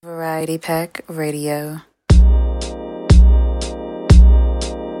Variety Pack Radio.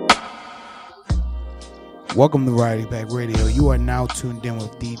 Welcome to Variety Pack Radio. You are now tuned in with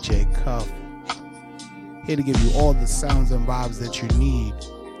DJ Cuff. Here to give you all the sounds and vibes that you need,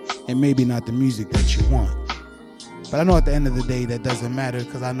 and maybe not the music that you want. But I know at the end of the day that doesn't matter,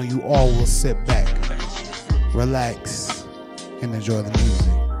 because I know you all will sit back, relax, and enjoy the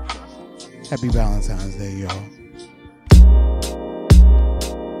music. Happy Valentine's Day, y'all.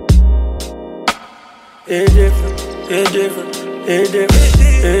 It's different, it's different, it's different,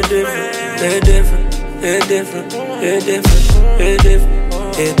 it's different, it's different, it's different, it's different, it's different.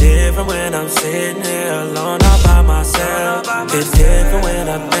 It's different when I'm sitting here alone all by myself. It's different when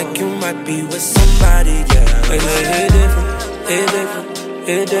I think you might be with somebody, yeah. It's different, it's different,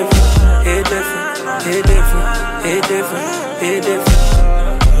 it's different, it's different, it's different, it's different, it's different.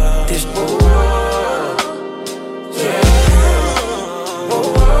 This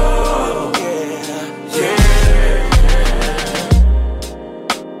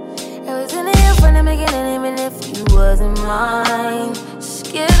wasn't mine.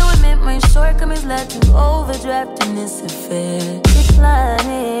 Scared to admit my shortcomings led to overdraft in this affair.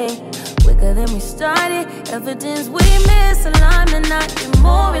 Declining quicker than we started. Evidence we misalignment. I get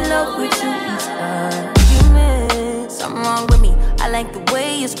more in love with you each argument. Something wrong with me. I like the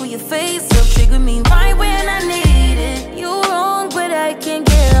way you screw your face up. Trigger me right when I need it. You wrong, but I can't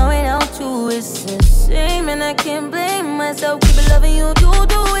get on without you. It's a shame and I can't blame myself. Keep it loving you, you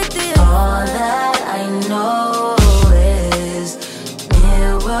do it this. All that I know is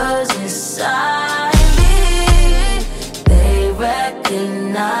mirrors inside me. They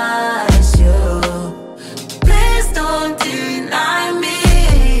recognize you. Please don't deny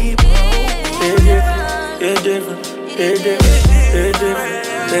me. It's different, it's different, it's different,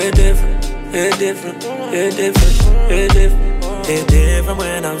 it's different, it's different, it's different, it's different. It's different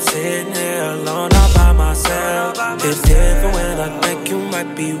when I'm sitting here alone all by myself. It's different when I think you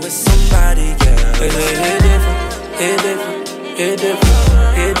might be with somebody, yeah. It's different, it's different, it's different,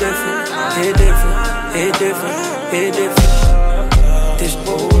 it's different, it's different, it's different, it's different. This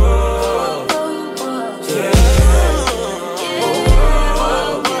world, yeah.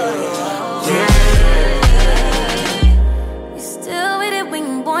 You still with it when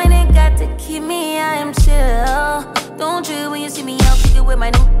you born and got to keep me, I am chill. Don't trip when you see me out, kick it with my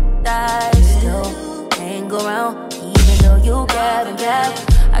new thighs. Still hang around, even though you gab and gab.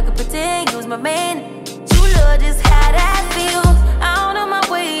 I could pretend you was my man. True love just how that feel. Out of my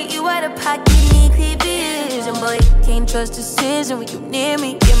way, you out of pocket, need clear vision. But can't trust decision when you near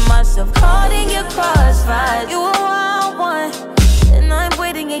me. Get myself caught in your crossfire. You a wild one, and I'm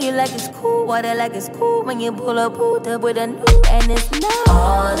waiting and you like it's cool. Water like it's cool when you pull up with a new, and it's not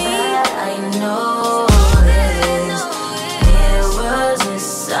all me. That I know. Was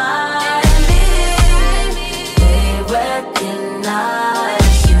inside me, they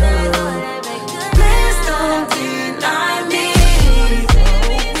recognize you. Please don't deny me.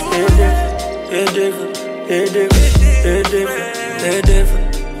 It's different, it's different, it's different, it's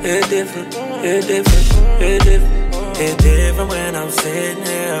different, it's different, it's different, it's different. It's different when I'm sitting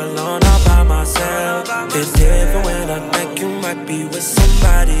here alone all by myself. It's different when I think you might be with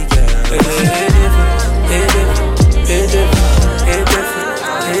somebody, yeah. It's different, it's different. It's different, it's different,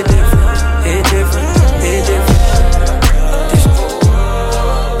 it's different, it's different, it's different.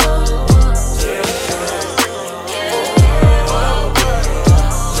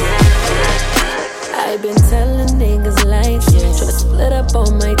 I've been telling niggas lies, tryna split up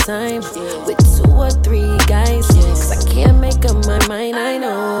all my time with 2 or 3 guys, cause I can't make up my mind. I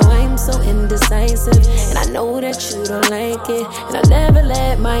know I'm so indecisive, and I know that you don't like it, and I never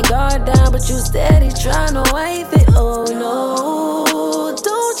let my guard down, but you steady tryna wipe it. Oh no,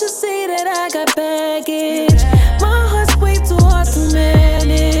 don't you see that I got baggage? My heart's way too hard to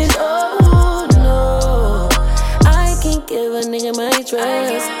manage. Oh no, I can't give a nigga my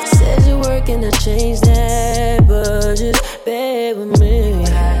trust. Said you're working to change that, but just bear with me.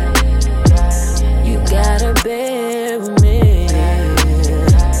 You gotta bear with me.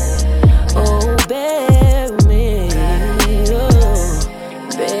 Oh, bear with me. Oh,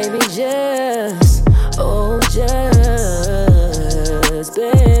 baby, just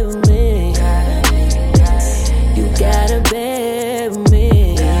bear with me.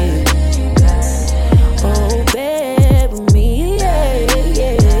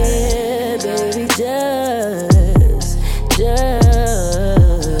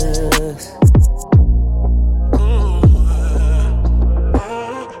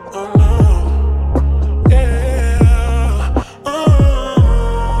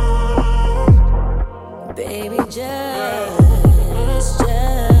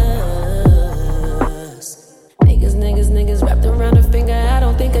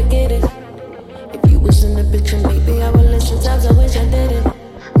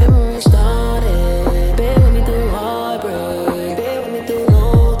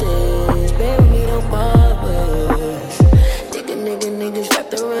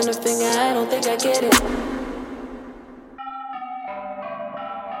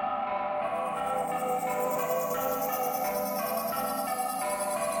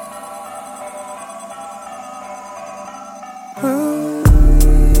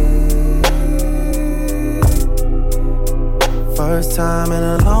 First time in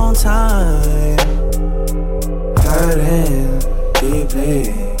a long time. Hurting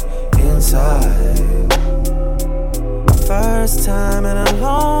deeply inside. First time in a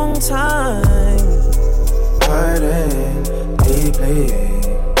long time. Hurting deeply.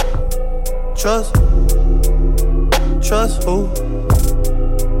 Trust who?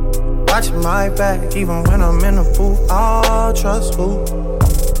 Watching my back even when I'm in the booth. Oh, trust who?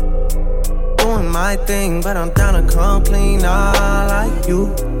 Doing my thing, but I'm down to come clean. I like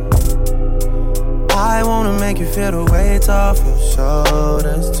you. I wanna make you feel the weight off your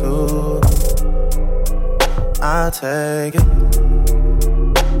shoulders too. I'll take it.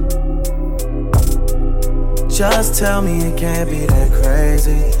 Just tell me it can't be that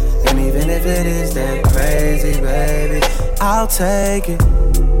crazy. And even if it is that crazy, baby, I'll take it.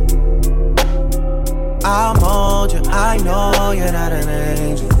 I'll mold you. I know you're not an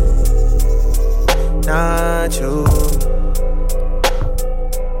angel. Not you.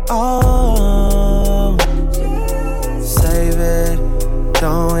 Oh, save it.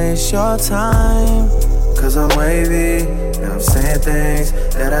 Don't waste your time. Cause I'm wavy, and I'm saying things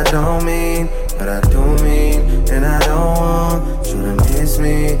that I don't mean, but I do mean. And I don't want you to miss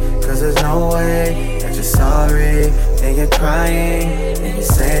me. Cause there's no way that you're sorry. And you're crying, and you're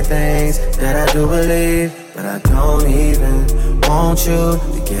saying things that I do believe, but I don't even want you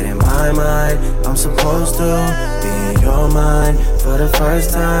to get in my mind. I'm supposed to be in your mind for the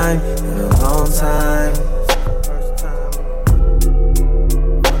first time in a long time.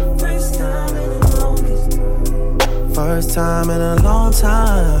 First time in a long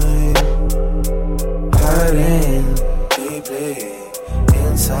time. Hurting deeply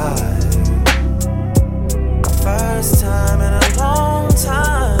inside. First time in a long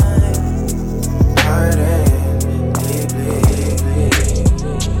time. Hurting deeply.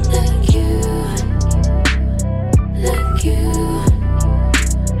 Like you, like you,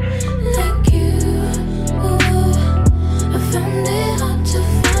 like you. Ooh, I found it hard to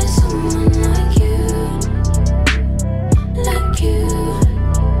find someone like you. Like you,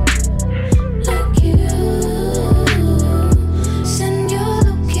 like you.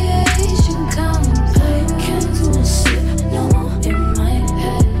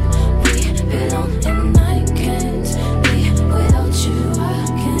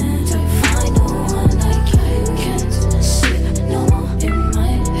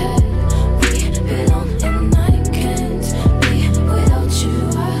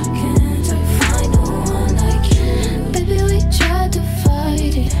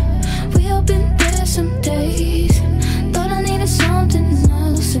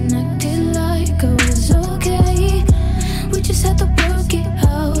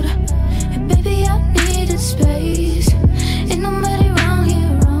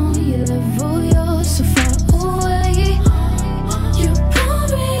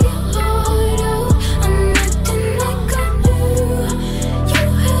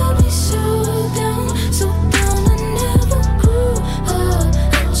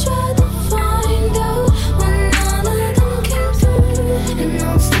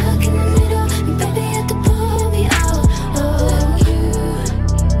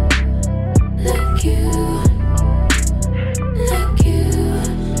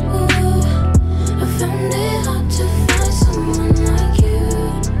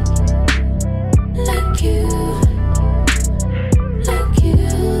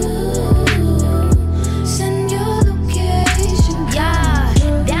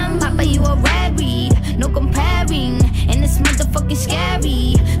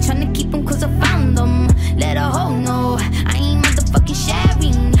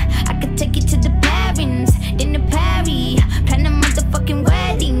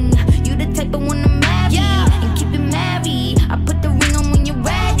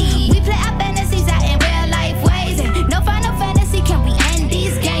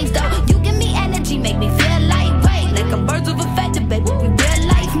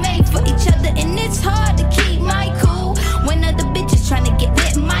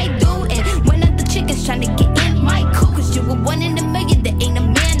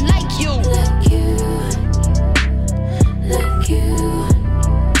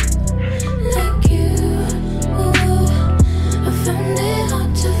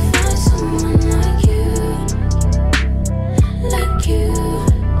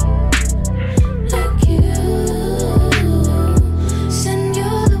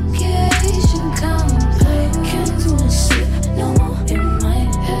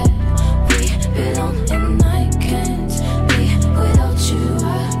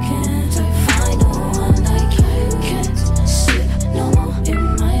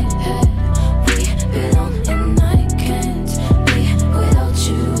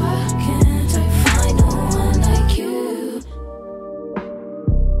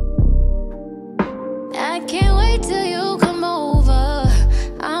 wait till you come over.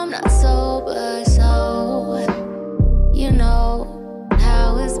 I'm not sober, so you know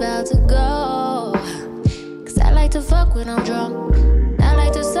how it's about to go. Cause I like to fuck when I'm drunk. I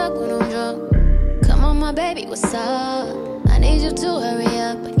like to suck when I'm drunk. Come on, my baby, what's up? I need you to hurry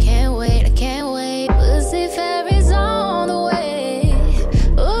up. I can't wait, I can't wait. Pussy fairies on the way.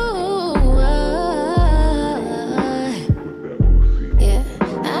 Ooh, yeah.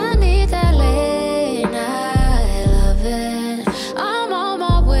 I need that late night loving. I'm on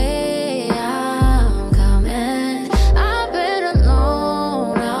my way, I'm coming. I've been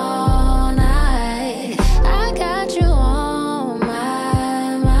alone all night. I got you on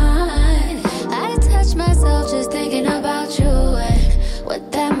my mind. I touch myself just thinking about you and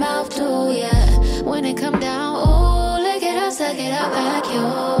what that mouth do, yeah. When it come down, ooh, lick it up, suck it up,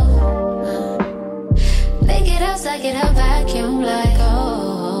 vacuum. Lick it up, suck it up, vacuum like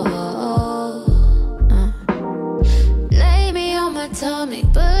lay me on my tummy,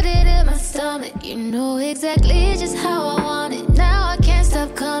 put it in my stomach. You know exactly just how I want it. Now I can't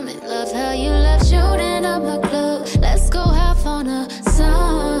stop coming. Love how you love shooting up my club. Let's go half on the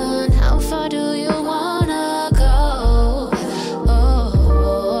sun. How far do you wanna go?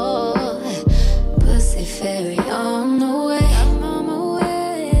 Oh, pussy fairy on the way. I'm on my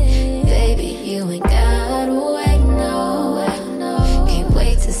way. Baby, you ain't gotta wait, no. Can't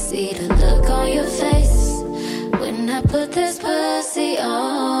wait to see the look on your face when I put this pussy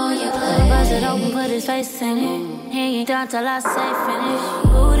on your plate. Bust it open, put his face in it. He ain't done till I say finish.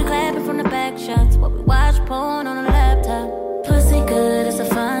 Booty clapping from the back shots while we watch porn on the laptop. Pussy good, it's a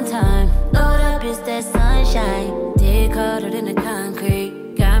fun time. Load up, it's that sunshine. Dick harder than the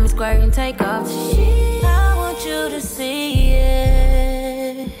concrete. Got me squirting, take off the shit. I want you to see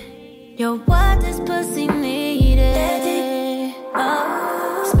it. Yo, what this pussy needed.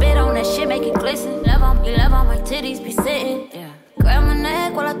 Oh, spit on that shit, make it glisten. Love on my titties be sitting. Yeah. Grab my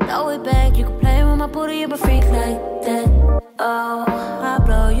neck while I throw it back. You can play with my booty, you a freak like that. Oh, I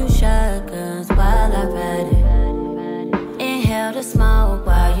blow you shotguns while I ride it. Inhale the smoke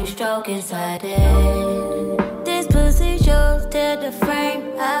while you stroke inside it. This pussy shows, tear the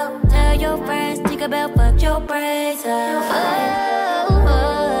frame out. Tell your friends, think about fuck your brains out.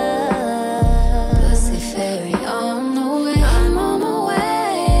 Pussy fairy on the way. I'm on my way.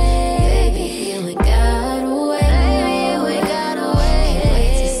 Baby, you ain't gotta wait. Baby, you ain't gotta wait. Can't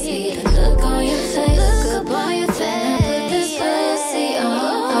wait to see the look on your face. Look up on your face. Put this pussy on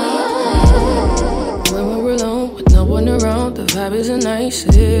your plate. When we're alone with no one around, the vibe is the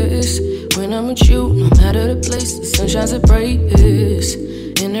nicest. When I'm with you, no matter the place, the sun shines the brightest.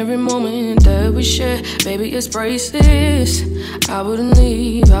 In every moment that we share, baby, it's priceless. I wouldn't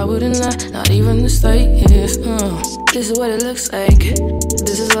leave, I wouldn't lie, not even the slightest. This is what it looks like.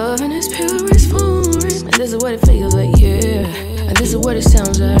 This is love in its purest form. And this is what it feels like, yeah. And this is what it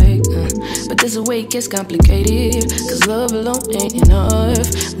sounds like. But this is the way it gets complicated. Cause love alone ain't enough.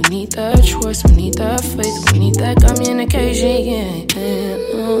 We need that trust, we need that faith, we need that communication, yeah.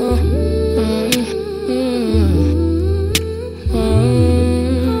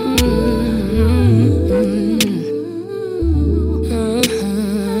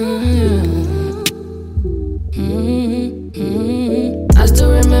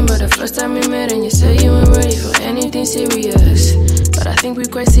 First time we met and you said you weren't ready for anything serious. But I think we're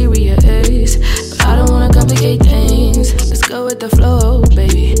quite serious. But I don't wanna complicate things. Let's go with the flow,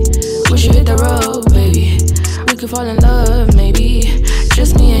 baby. We should hit the road, baby. We could fall in love, maybe.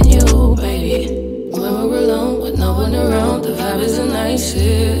 Just me and you, baby. When we're alone with no one around, the vibe is the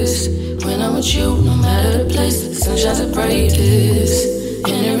nicest. When I'm with you, no matter the place, the sun shines the brightest.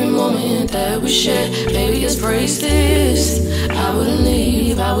 In every moment that we share, baby, it's priceless. I wouldn't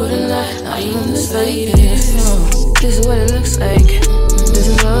leave, I wouldn't lie, not even the slightest. This is what it looks like. This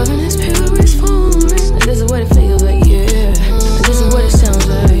is love in its purest form. And this is what it feels like, yeah. And this is what it sounds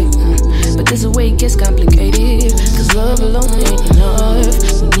like. But this is the way it gets complicated. Cause love alone ain't enough.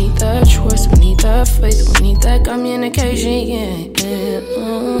 We need that trust, we need that faith, we need that communication, yeah.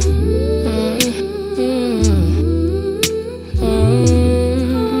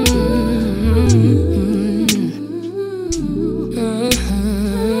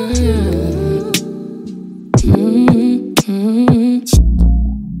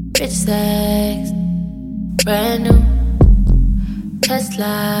 Rich sex, brand new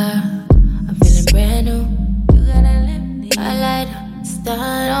Tesla. I'm feeling brand new. You gotta let me. I light up,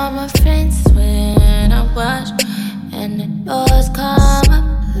 start all my friends when I watch, and the doors come up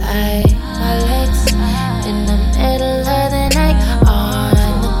like my legs in the middle of the night on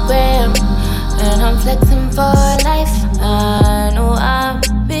the gram, and I'm flexing for life. I know I'll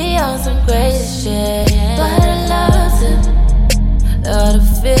be on some crazy shit, but I love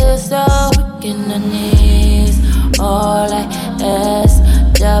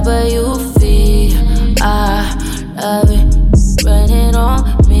wherever you feel. I love it, running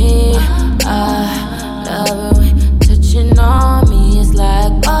on me. I love it when touching on me. It's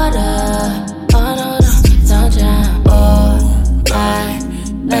like water. Oh no, no, sunshine all night.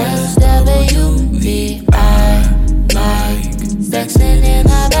 Wherever you be, I like sexing in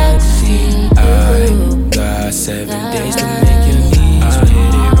the backseat. I got 7 days to make your needs. I'll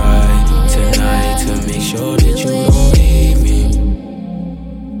hit it right tonight to make sure that you don't leave me.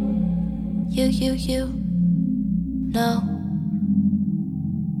 You, no,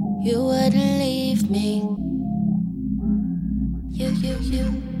 you wouldn't leave me. You,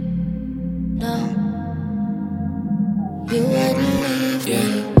 no, you wouldn't leave me.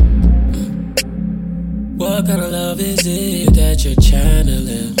 What kind of love is it that you're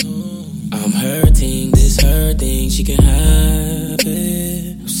channeling? I'm hurting, this hurting, she can have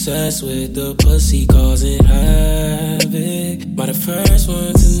it. Obsessed with the pussy causing havoc. By the first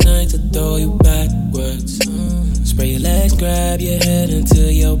one tonight to throw you backwards. Spray your legs, grab your head until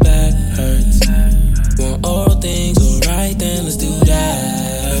your back hurts. Want all things alright, then let's do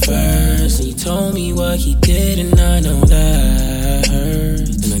that first. And you told me what he did and I know that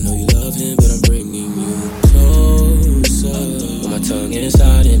hurts. And I know you love him, but I'm bringing you closer. With my tongue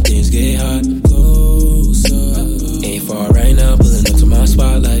inside and things get hot. Closer. Ain't far right now, pulling up to my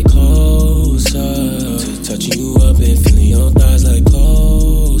spot like closer. To touching you up and feeling your thighs like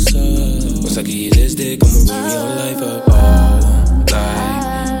closer. Once I give you this dick, I'ma bring your life up all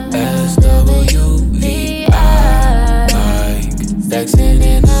night. SWV, I like sexing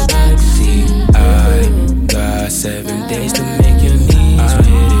in the backseat. I got 7 days to make your needs. I'll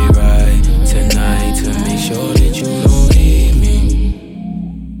hit it right tonight to make sure that you don't leave me.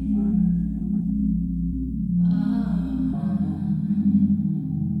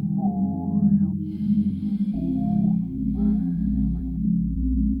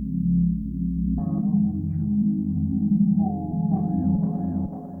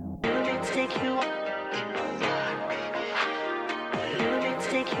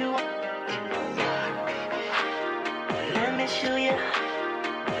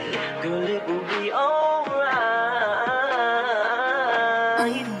 Girl, it will be alright.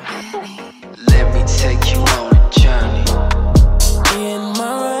 Let me take you on a journey. In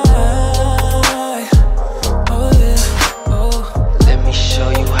my ride, oh yeah, oh. Let me show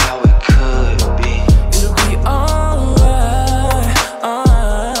you how it could be. It'll be alright,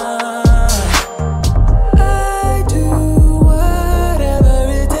 alright. I do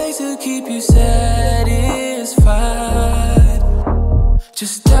whatever it takes to keep you satisfied.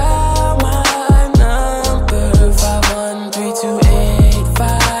 Just dial my number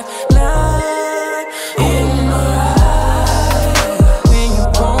 5132859. In my ride, when you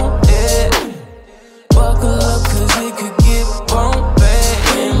want it, buckle up 'cause it could get bumpy.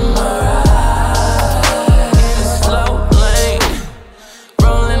 In my ride, in a slow lane,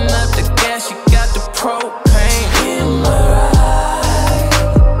 rolling up the gas, you got the propane. In my ride.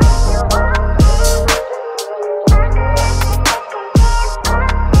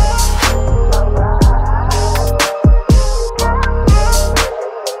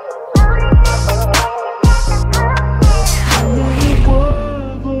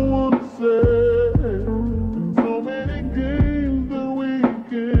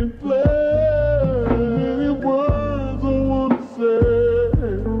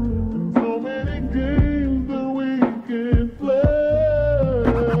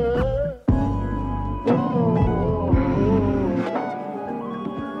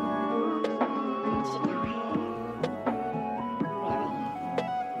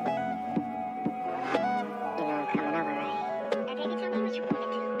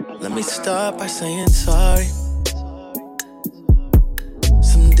 Let me start by saying sorry.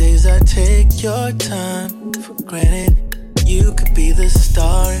 Some days I take your time for granted. You could be the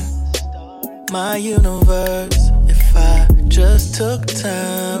star in my universe if I just took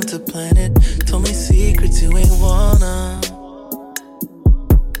time to plan it. Told me secrets you ain't wanna.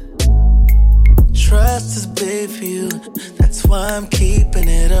 Trust is big for you, that's why I'm keeping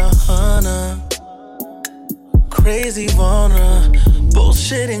it 100. Crazy wanna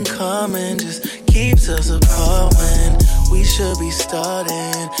bullshit in common just keeps us apart when we should be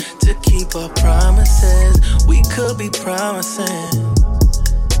starting to keep our promises. We could be promising.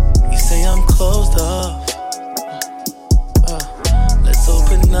 You say I'm closed off. Let's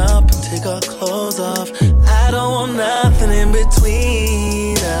open up and take our clothes off. I don't want nothing in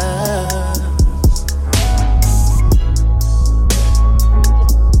between us.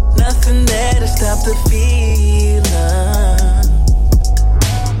 Nothing there to stop the feeling.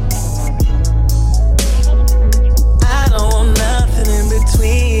 I don't want nothing in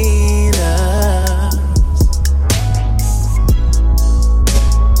between.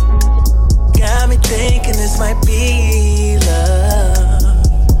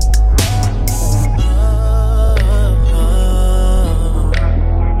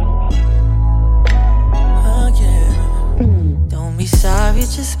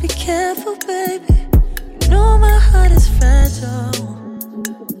 Baby, just be careful, baby. You know my heart is fragile.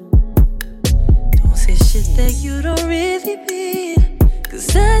 Don't say shit that you don't really mean,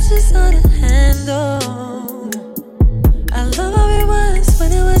 'cause I just ought to handle. I love how it was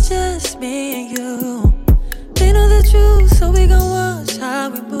when it was just me and you. They know the truth, so we gon' watch how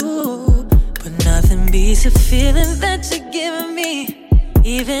we move. But nothing beats the feeling that you're giving me,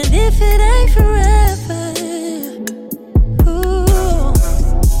 even if it ain't forever. Ooh,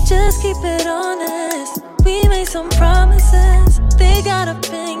 just keep it honest. We made some promises, they got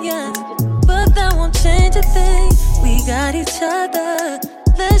opinions, but that won't change a thing. We got each other,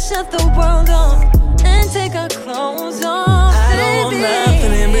 let's shut the world off and take our clothes off. I don't want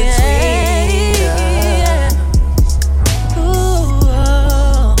nothing in between. Ooh,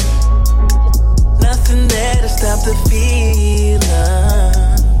 oh. Nothing there to stop the feeling.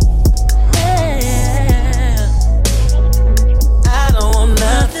 Yeah. I don't want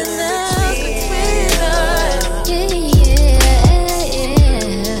nothing in Else between us.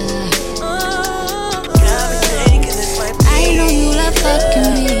 Oh. Got me thinking this might be. I know you love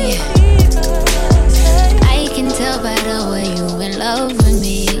fucking me. I can tell by the way you in love with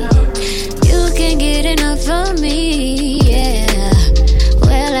me. You can't get enough of me, yeah.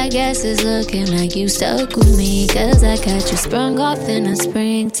 Well, I guess it's looking like you stuck with me, 'cause I got you sprung off in the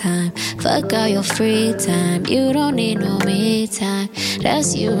springtime. Fuck all your free time, you don't need no me time.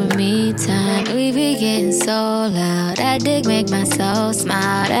 That's you and me time. We be getting so loud, that dick make my soul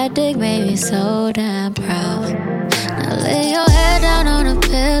smile. That dick made me so damn proud. Now lay your head down on a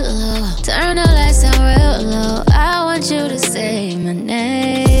pillow, turn the lights down real low. I want you to say my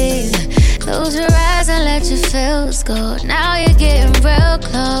name. Close your eyes and let your feels go. Now you're getting real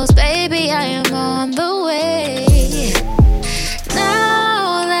close, baby, I am on the way.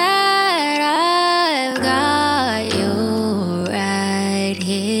 Now that I've got you right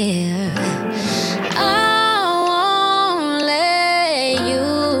here, I won't let you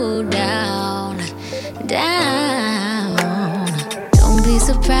down. Don't be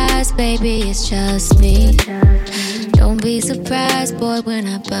surprised, baby, it's just me. Don't be surprised, boy, when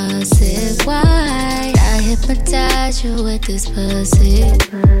I bust it wide. I hypnotize you with this pussy.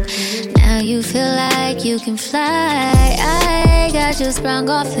 Now you feel like you can fly. I got you sprung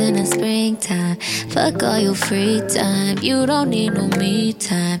off in the springtime. Fuck all your free time, you don't need no me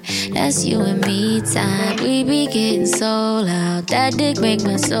time. That's you and me time. We be getting so loud, that dick make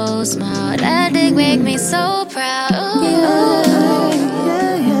my soul smile. That dick make me so proud. Ooh.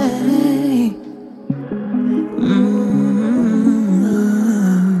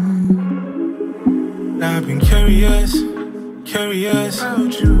 I've been curious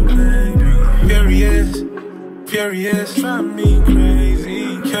about you, baby. Furious, drive me crazy.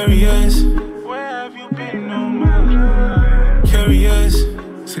 Curious, where have you been all my life? Curious,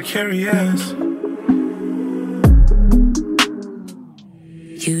 so curious.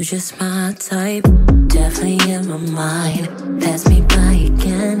 You just my type, definitely in my mind. Pass me by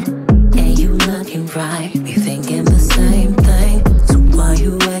again, and you looking right. We thinking the same thing, so why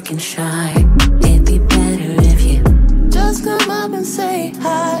you acting shy? It'd be better if you just come up and say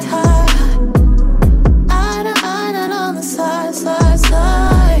hi, hi. Eye to eye, not on the side, side,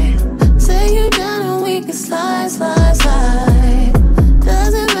 side. Say you down and we can slide, slide, slide.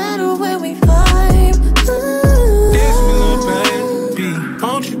 Doesn't matter when we vibe. Dance with me, little baby.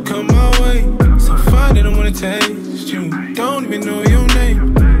 Won't you come my way? So fine that I wanna taste you. Don't even know your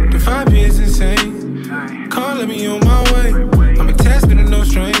name. The vibe is insane. Calling me on my way. I'm attached to no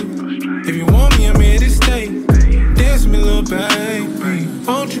strain. If you want me, I'm here to stay. Dance with me, little baby.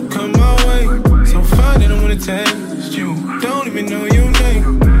 Won't you come my way? So fine that I wanna taste you. Don't even know your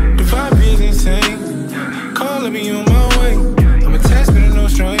name. The vibe is insane. Calling me on my way. I'm attached to no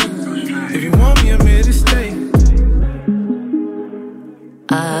strain. If you want me, I'm here to stay.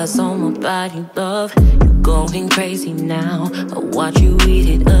 Eyes on my body, love. You going crazy now. I watch you eat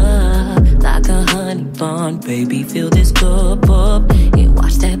it up like a honey bun. Baby, fill this cup up and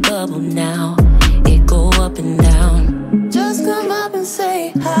watch that bubble now. It go up and down. Just come up and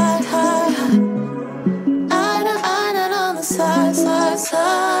say hi, hi, hi. Eye to eye, not on the side, side,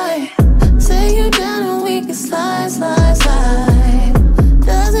 side. Say you down and we can slide, slide, slide.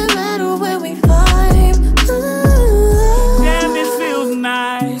 Doesn't matter when we vibe. Damn, this feels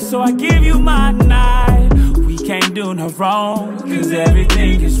nice, so I give you my night. We can't do no wrong, 'cause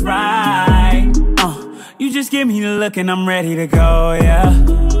everything is right. You just give me the look and I'm ready to go, yeah.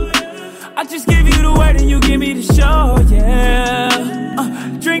 I just give you the word and you give me the show, yeah.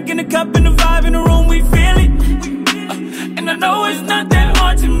 Drinking a cup and the vibe in the room, we feel it. And I know it's not that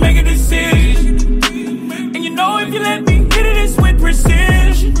hard to make a decision. And you know if you let me hit it, it's with precision.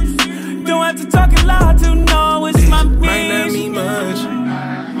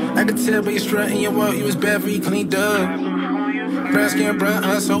 tell by your strut and your walk, you was bad for you cleaned up. Brown skin, brown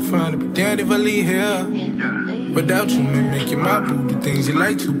eyes, so fine, but damn if I leave here. Without you, man, making my boo, the things you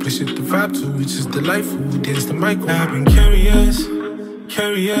like to, push it the vibe to, it's just delightful, dance the mic. I've been curious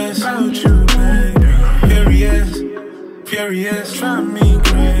about you, baby. Furious, drive me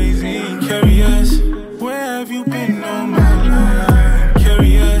crazy. Curious, where have you been all my life?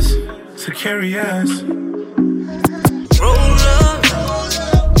 Curious, so curious. Roll up,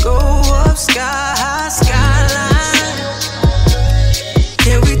 go up, sky high, skyline.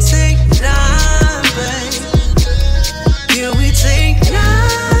 Can we take 9, babe? Can we take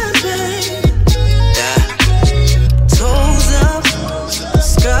 9, babe? Yeah. Toes up,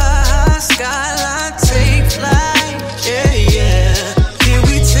 sky high, skyline, take flight. Yeah, yeah. Can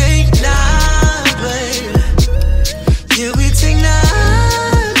we take 9, babe? Can we take 9?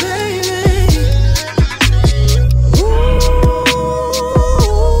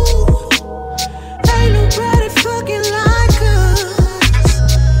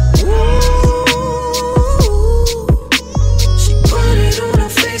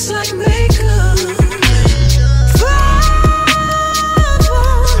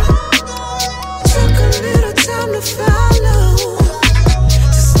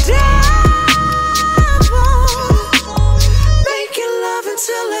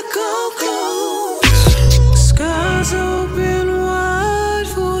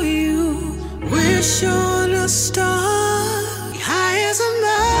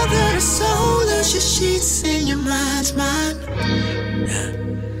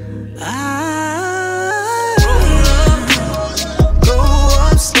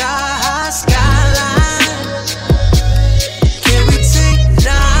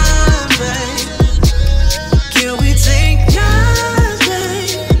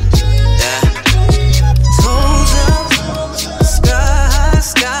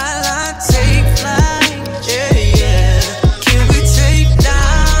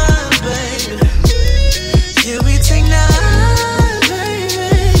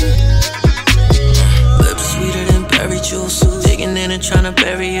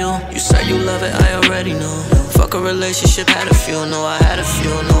 Relationship had a few, no I had a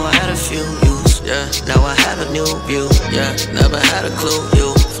few views, yeah. Now I have a new view, yeah. Never had a clue,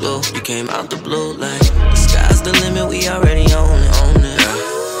 you flew, you came out the blue like the sky's the limit, we already own it,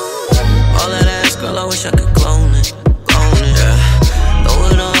 yeah. All that ass, girl, I wish I could clone it, yeah. Throw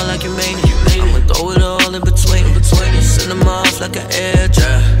it all like you made it, I'ma throw it all in between it. Send them off like an air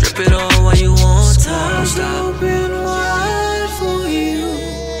drop, drip it all while you want time. Stop open wide for you,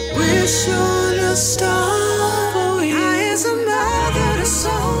 wish on a star.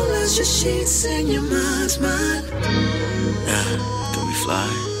 Soulless, your sheets and your mind's mine. Yeah, can we fly?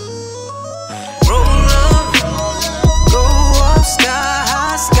 Roll up, go up, sky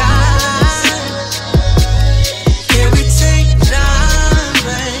high, skyline. Can we take 9,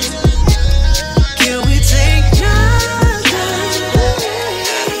 babe? Can we take 9, babe?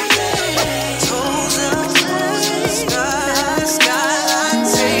 Toes up, sky high, skyline,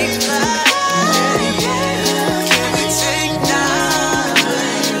 take flight. Can we take 9?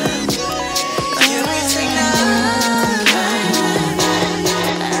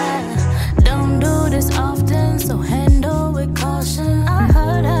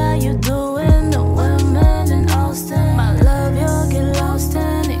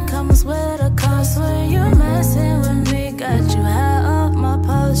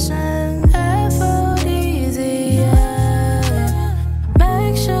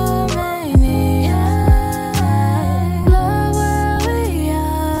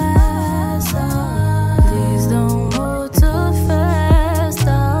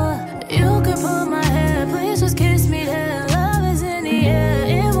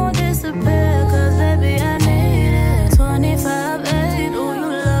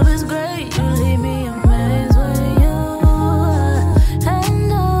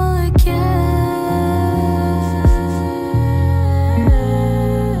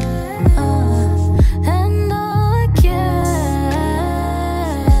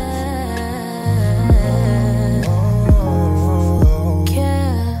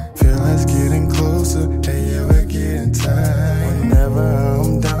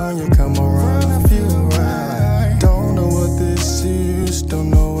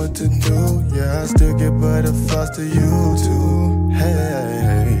 To you too,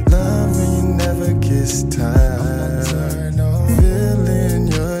 hey, love when you never kiss time, feeling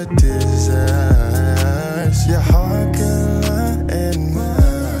your desires, your heart can lie and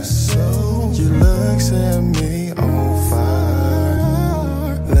my soul, your looks at me on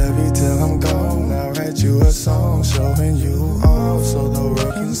fire, love you till I'm gone, I'll write you a song showing you off, so the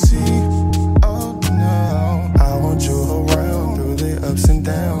world can can see. Oh no, I want you around through the ups and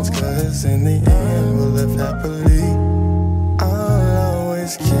downs, 'cause in the end we'll live happily. I'll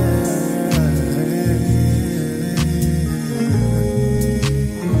always care.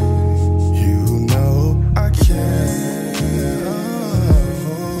 You know I care.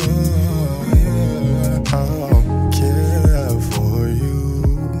 I'll care for you.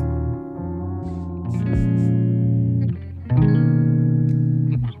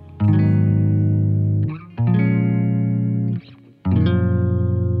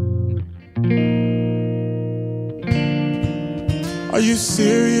 Are you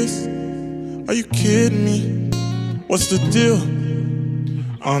serious? Are you kidding me? What's the deal?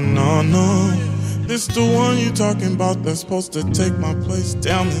 Oh no, no. This the one you talking about that's supposed to take my place.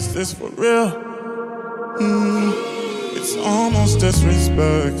 Damn, is this for real? It's almost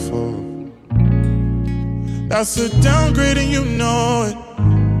disrespectful. That's a downgrade and you know it.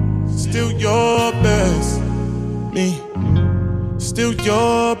 Still your best, me. Still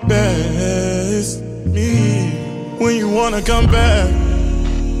your best, me. When you wanna come back,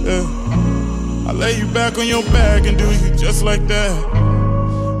 yeah, I lay you back on your back and do you just like that.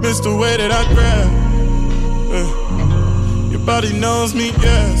 Miss the way that I grab, yeah. Your body knows me,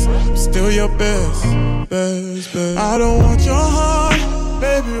 yes. I'm still your best, best, best. I don't want your heart,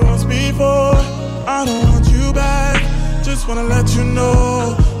 baby, once before. I don't want you back, just wanna let you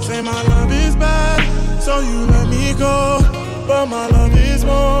know. Say my love is bad, so you let me go. But my love is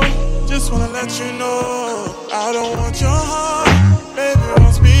more, just wanna let you know. I don't want your heart, baby,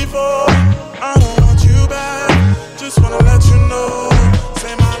 once before. I don't want you back, just wanna let you know.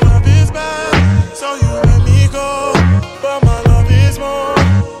 Say my love is bad, so you let me go. But my love is more,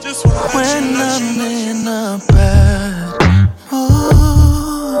 just wanna let you know. When I'm in a bad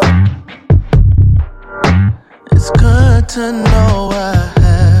mood, it's good to know I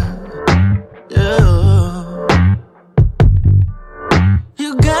have you. You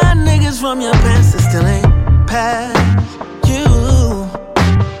got niggas from your past that still ain't past you.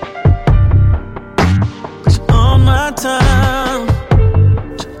 But you're on my time,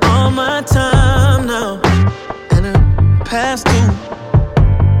 you're on my time now, and it passed due.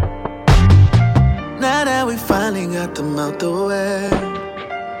 Now that we finally got them out the way,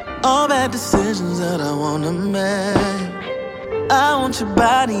 all bad decisions that I wanna make. I want your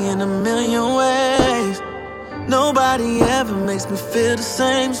body in a million ways. Nobody ever makes me feel the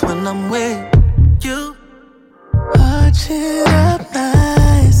same as when I'm with you. Arch it up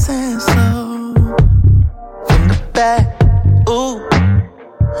nice and slow from the back. Ooh,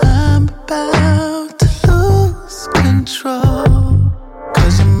 I'm about to lose control,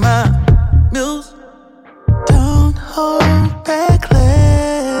 'cause you're my muse. Don't hold back,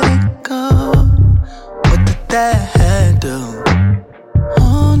 let it go. What did that do?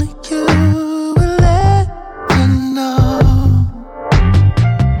 Only you will let me know.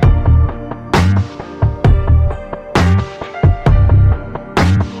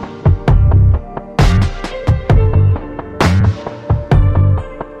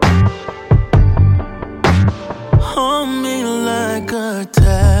 Hold me like a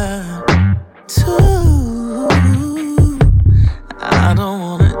tattoo. I don't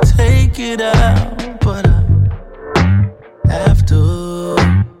wanna take it out, but I have to.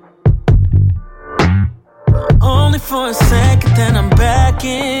 Only for a second, then I'm back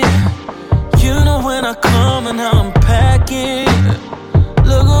in. You know when I come and how I'm packing.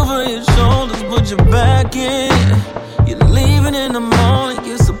 Look over your shoulders, put your back in. You're leaving in the morning,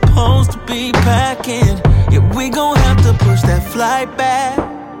 you're supposed to be packing. Yeah, we gon' have to push that flight back.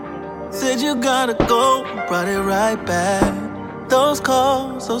 Said you gotta go, brought it right back. Those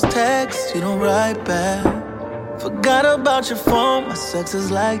calls, those texts, you don't write back. Forgot about your phone, my sex is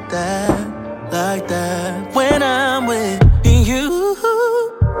like that, like that. When I'm with you,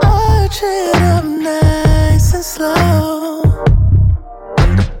 arch it up nice and slow in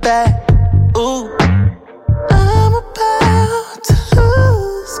the back. Ooh, I'm about to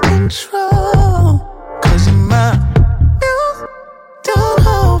lose control, 'cause you're my muse. Don't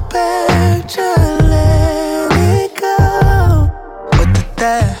hold back, just let it go. What did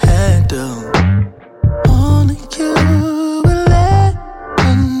that do? Only you will let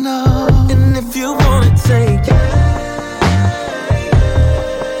me know. And if you wanna take it,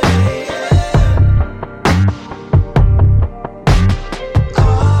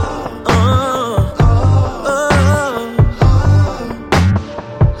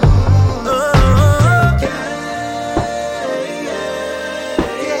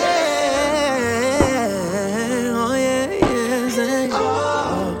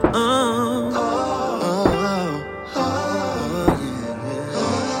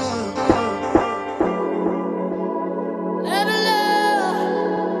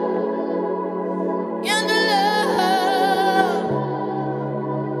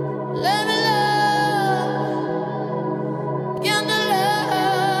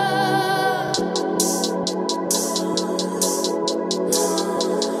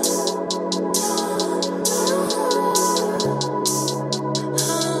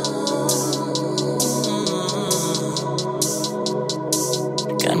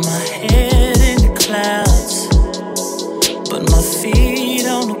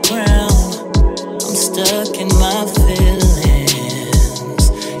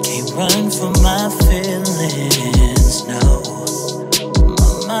 run from my feelings, no.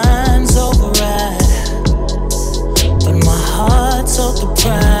 My mind's override, but my heart's so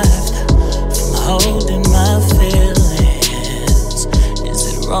deprived from holding my feelings. Is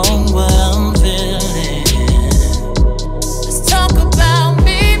it wrong what I'm feeling? Let's talk about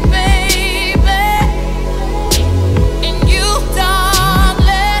me, baby, and you,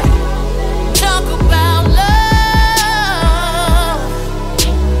 darling. Talk about love.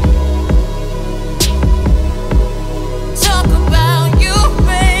 Talk about you,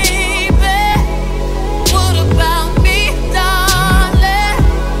 baby. What about me, darling?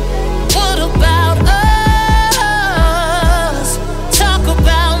 What about us? Talk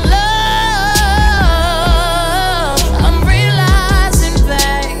about love. I'm realizing,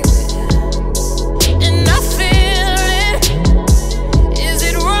 babe, and I feel it. Is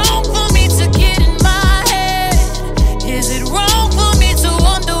it wrong for me to get in my head? Is it wrong for me to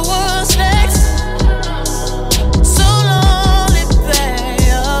wonder what's next? So lonely,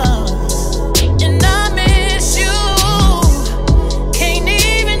 babe, and I miss you. Can't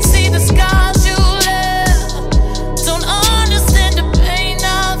even see the scars you left. Don't understand the pain I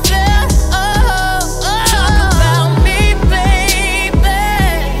felt. Talk about me, baby,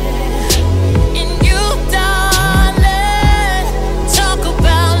 and you, darling. Talk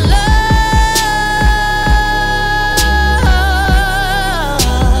about love.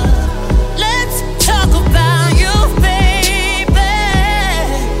 Let's talk about you, baby.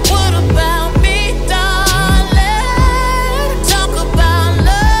 What about me, darling? Talk about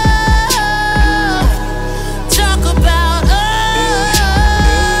love. Talk about us.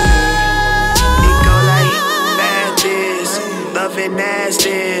 It go like bad this, loving as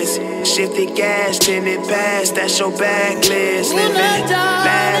this. Shifted gas, tinted past, that's your backlist. Living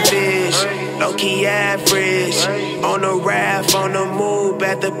lavish, low key average. On the raft, on the move,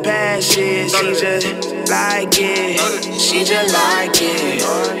 at the passes. She just like it, she just like it.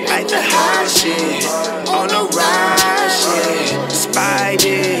 Like the hot shit, on the ride shit.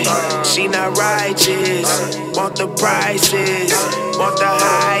 Spited, she not righteous. Want the prices, want the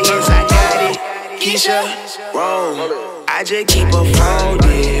highest. I got it, Keisha, wrong. I just keep her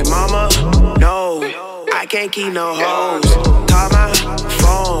folded, mama, no, I can't keep no hoes. Call my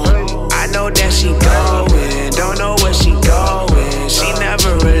phone, I know that she going, don't know where she going. She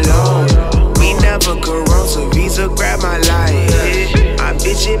never alone, we never corrosive. Visa grab my life, yeah. My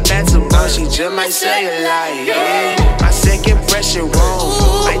bitch it back to bone, she just might say a lie, yeah. My second pressure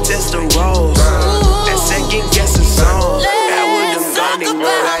wrong, might test the rose. That second guess a song, that would've gone and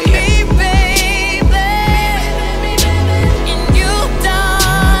roll like yeah.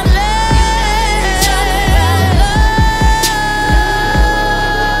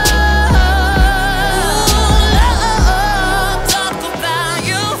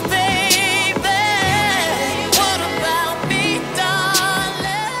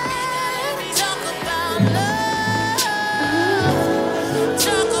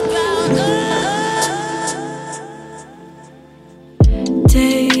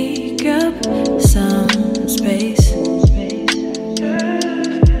 Take up some space.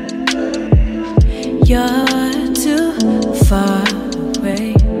 You're too far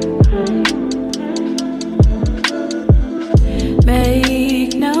away.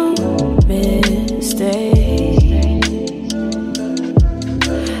 Make no mistake.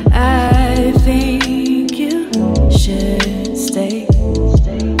 I think you should stay.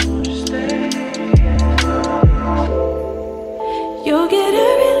 You'll get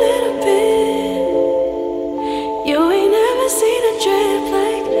every little bit. You ain't never seen a drip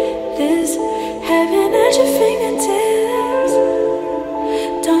like this. Heaven at your fingertips.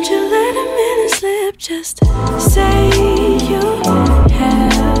 Don't you let a minute slip. Just say you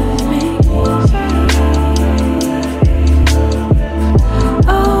have me.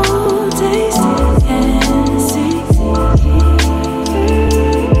 Oh, taste and see.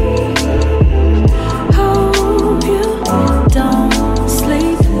 Hope you don't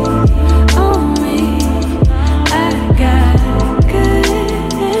sleep on me. I got good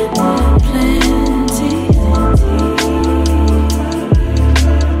and plenty.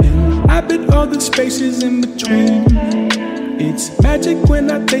 I've been all the spaces in between. It's magic when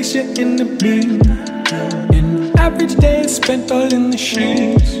I taste you in the beam. An average day is spent all in the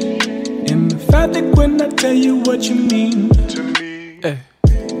sheets. Emphatic when I tell you what you mean to me.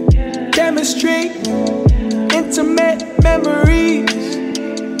 Chemistry, intimate memories.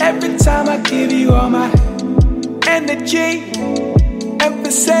 Every time I give you all my energy.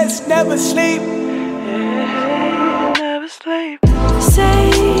 Emphasis, never sleep. Never sleep. Say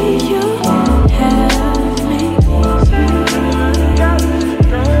you have me.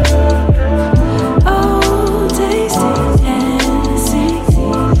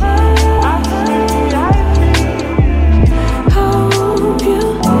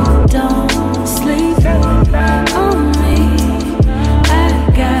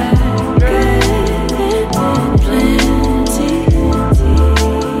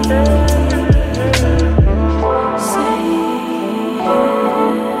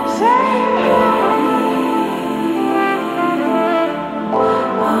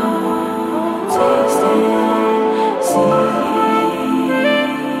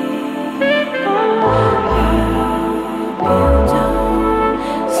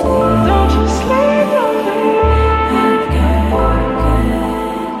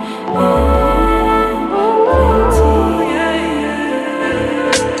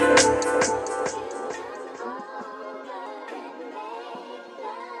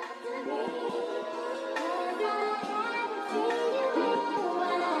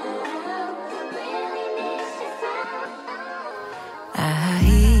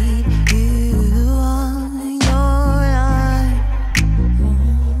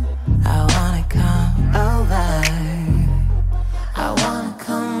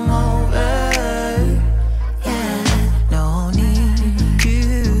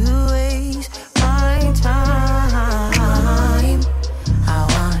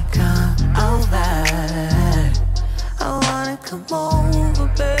 over,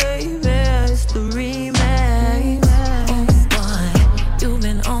 baby. It's the remix. Oh boy, you've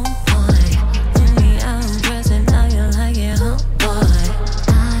been on point. Only I'm dressing, now you like it, huh, boy?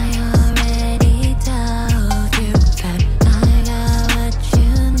 I already told you that I got what you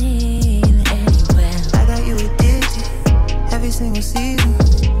need anywhere. I got you addicted every single season,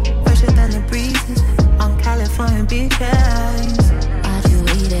 fresher than the breezes on California beaches. Watch you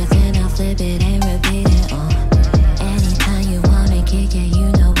eat it, then I'll flip it and repeat it. Anytime you wanna kick it,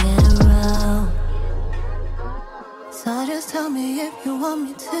 you know where to roll. So just tell me if you want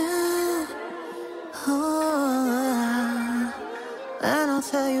me to. Oh, and I'll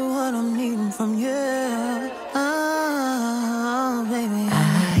tell you what I'm needing from you. Oh, baby, I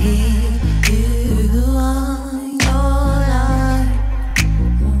hear you on your line.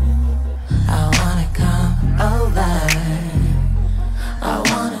 I wanna come over. I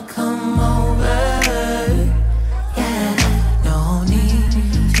wanna come over. Yeah, no need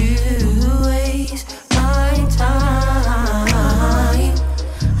to waste my time.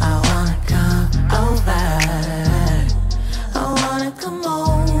 I wanna come over. I wanna come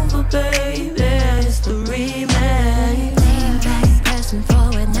over, baby. It's the remix. Lean back, pressing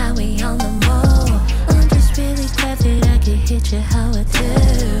forward, now we on the move. I'm just really glad that I could hit you how I do.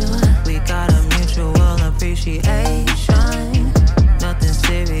 We got a mutual appreciation. Nothing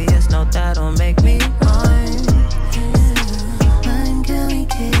serious, no, that'll make me mine. When can we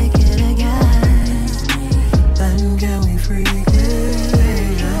kick it again? When can we freak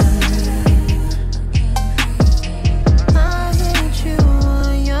it? I hit you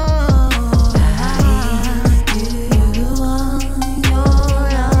on your eyes.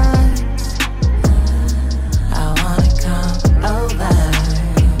 I wanna come over.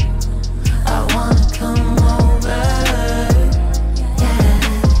 I wanna come over. Yeah,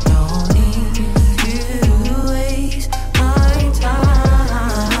 no need to waste my time.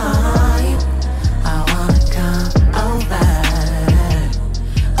 I wanna come over.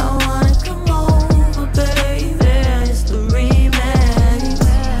 I wanna come over, baby. It's the remix.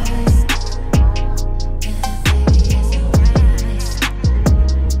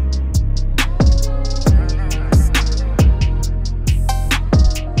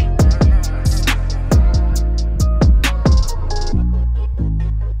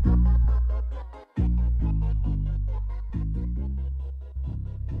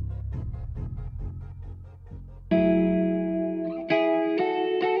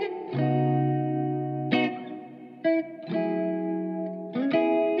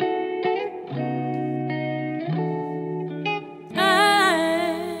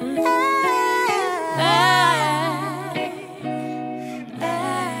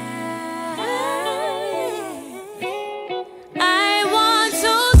 I want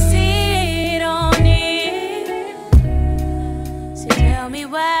to sit on it. So tell me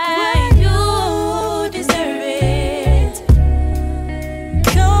why you deserve it.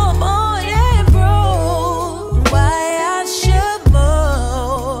 Come on and prove why I should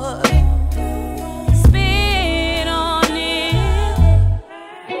more. Spit on it.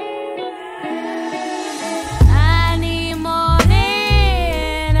 I need more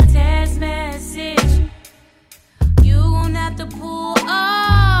than a text message. You gon' have to pull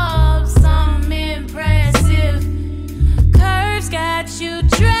up something impressive. Curves got you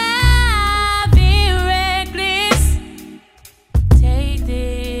driving reckless. Take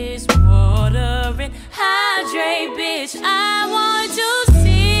this water and hydrate, bitch. I want to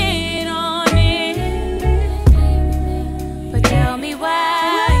sit on it. But tell me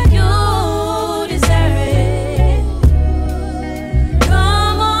why you deserve it.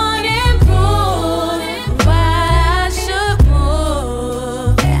 Come on and prove why I should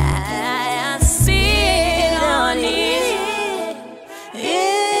move. I sit on it.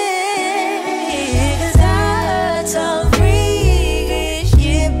 Yeah, 'cause I talk freaky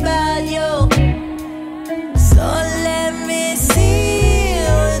shit about you. So let me see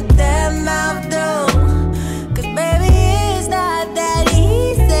what that mouth do. 'Cause baby, it's not that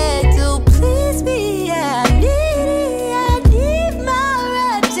easy to please me. I need my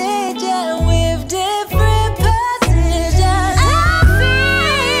attention with different positions. I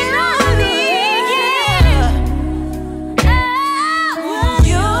feel on it, yeah.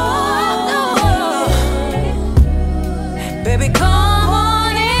 Baby, come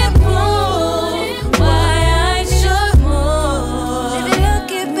on and prove why I should move. Baby,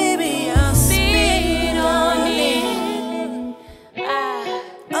 look at baby, I'm spit on it.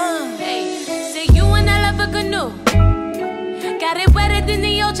 Hey, say you and I love a canoe. Got it wetter than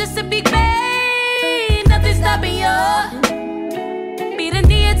the ocean, just a big bang. Nothing stopping you. Beat a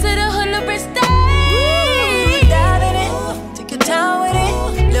knee to the hood, and stay. Dive in it, take your time with it.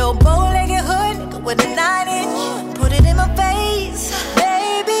 with a 9-inch, put it in my face.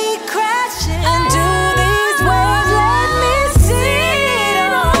 Baby, crash into these waves, let me sit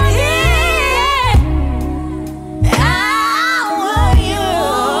on it. I want you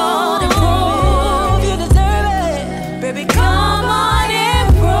to prove you deserve it. Baby, come on and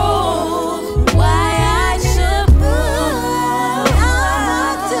prove why I should put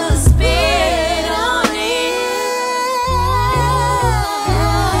to spit on it.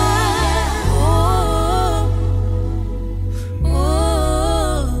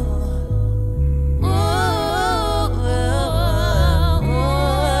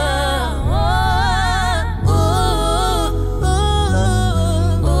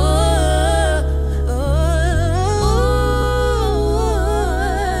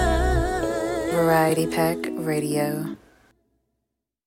 Variety Pack Radio.